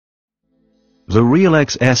The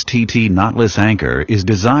RealX STT knotless anchor is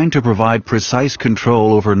designed to provide precise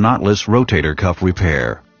control over knotless rotator cuff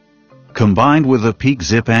repair. Combined with the Peak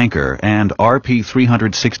Zip anchor and RP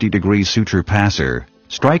 360-degree suture passer,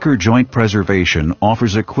 striker joint preservation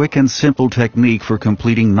offers a quick and simple technique for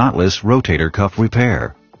completing knotless rotator cuff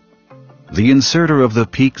repair. The inserter of the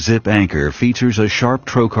Peak Zip anchor features a sharp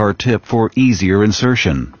trocar tip for easier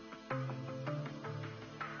insertion.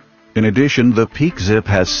 In addition, the Peak Zip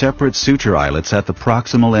has separate suture eyelets at the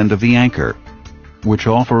proximal end of the anchor, which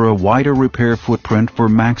offer a wider repair footprint for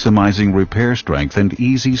maximizing repair strength and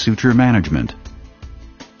easy suture management.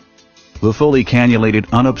 The fully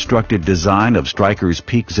cannulated unobstructed design of Striker's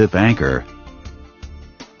Peak Zip anchor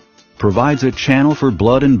provides a channel for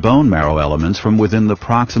blood and bone marrow elements from within the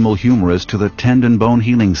proximal humerus to the tendon bone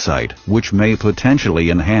healing site, which may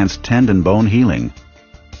potentially enhance tendon bone healing.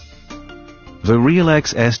 The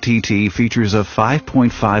RealX STT features a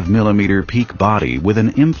 5.5 mm peak body with an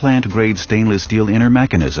implant-grade stainless steel inner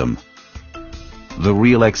mechanism. The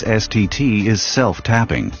RealX STT is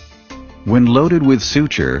self-tapping. When loaded with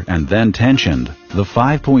suture and then tensioned, the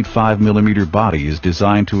 5.5 mm body is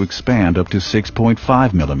designed to expand up to 6.5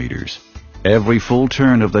 mm. Every full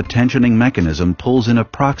turn of the tensioning mechanism pulls in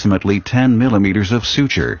approximately 10 mm of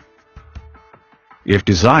suture. If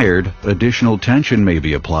desired, additional tension may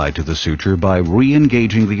be applied to the suture by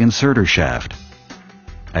re-engaging the inserter shaft.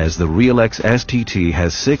 As the RealX STT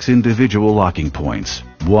has 6 individual locking points,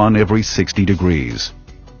 one every 60 degrees.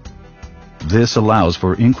 This allows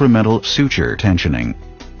for incremental suture tensioning.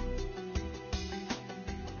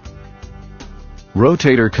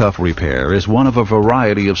 Rotator cuff repair is one of a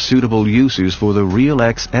variety of suitable uses for the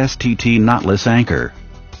RealX STT knotless anchor.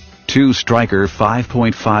 2 Striker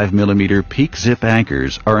 5.5 mm Peak Zip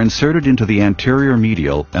anchors are inserted into the anterior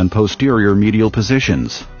medial and posterior medial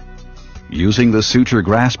positions. Using the suture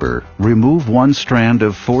grasper, remove one strand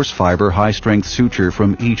of force fiber high-strength suture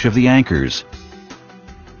from each of the anchors,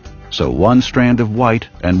 so one strand of white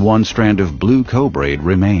and one strand of blue co-braid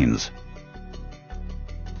remains.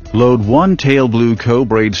 Load one tail blue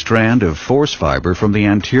co-braid strand of force fiber from the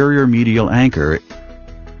anterior medial anchor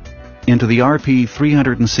into the RP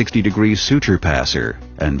 360-degree suture passer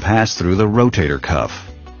and pass through the rotator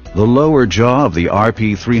cuff. The lower jaw of the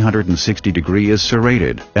RP 360-degree is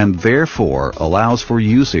serrated and therefore allows for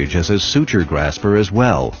usage as a suture grasper as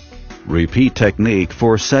well. Repeat technique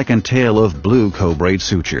for second tail of blue co-braid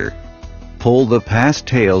suture. Pull the passed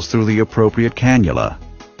tails through the appropriate cannula.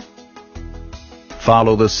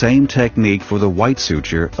 Follow the same technique for the white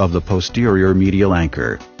suture of the posterior medial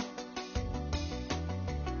anchor.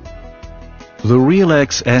 The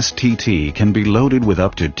RealX STT can be loaded with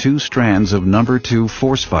up to 2 strands of number 2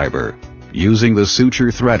 force fiber. Using the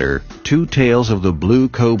suture threader, 2 tails of the blue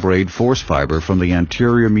co-braid force fiber from the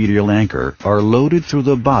anterior medial anchor are loaded through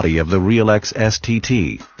the body of the RealX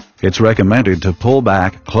STT. It's recommended to pull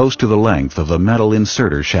back close to the length of the metal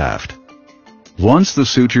inserter shaft. Once the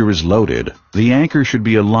suture is loaded, the anchor should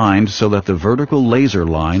be aligned so that the vertical laser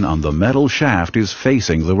line on the metal shaft is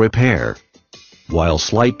facing the repair. While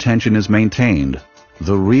slight tension is maintained,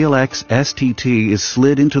 the RealX STT is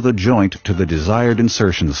slid into the joint to the desired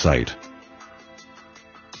insertion site.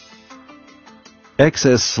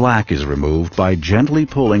 Excess slack is removed by gently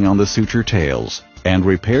pulling on the suture tails, and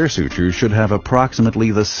repair sutures should have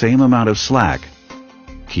approximately the same amount of slack,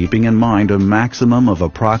 keeping in mind a maximum of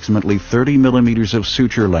approximately 30 mm of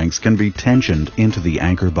suture lengths can be tensioned into the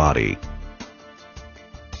anchor body.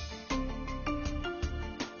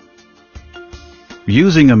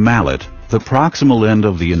 Using a mallet, the proximal end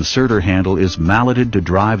of the inserter handle is malleted to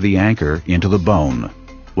drive the anchor into the bone.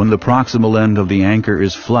 When the proximal end of the anchor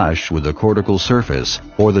is flush with the cortical surface,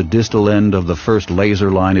 or the distal end of the first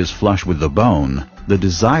laser line is flush with the bone, the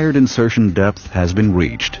desired insertion depth has been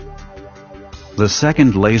reached. The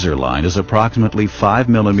second laser line is approximately 5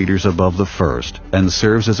 mm above the first and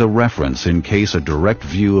serves as a reference in case a direct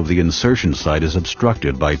view of the insertion site is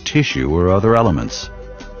obstructed by tissue or other elements.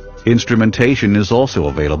 Instrumentation is also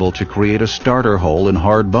available to create a starter hole in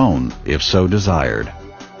hard bone, if so desired.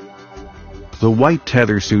 The white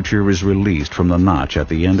tether suture is released from the notch at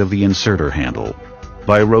the end of the inserter handle.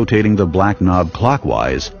 By rotating the black knob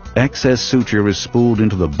clockwise, excess suture is spooled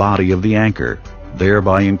into the body of the anchor,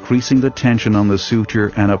 thereby increasing the tension on the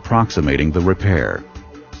suture and approximating the repair.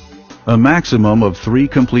 A maximum of 3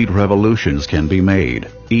 complete revolutions can be made,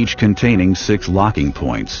 each containing 6 locking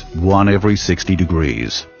points, one every 60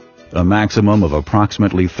 degrees. A maximum of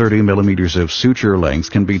approximately 30 mm of suture lengths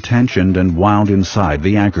can be tensioned and wound inside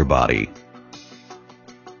the anchor body.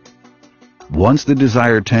 Once the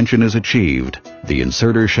desired tension is achieved, The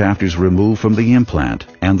inserter shaft is removed from the implant,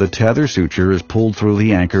 and the tether suture is pulled through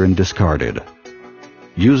the anchor and discarded.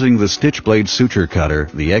 Using the stitch blade suture cutter,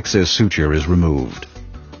 the excess suture is removed.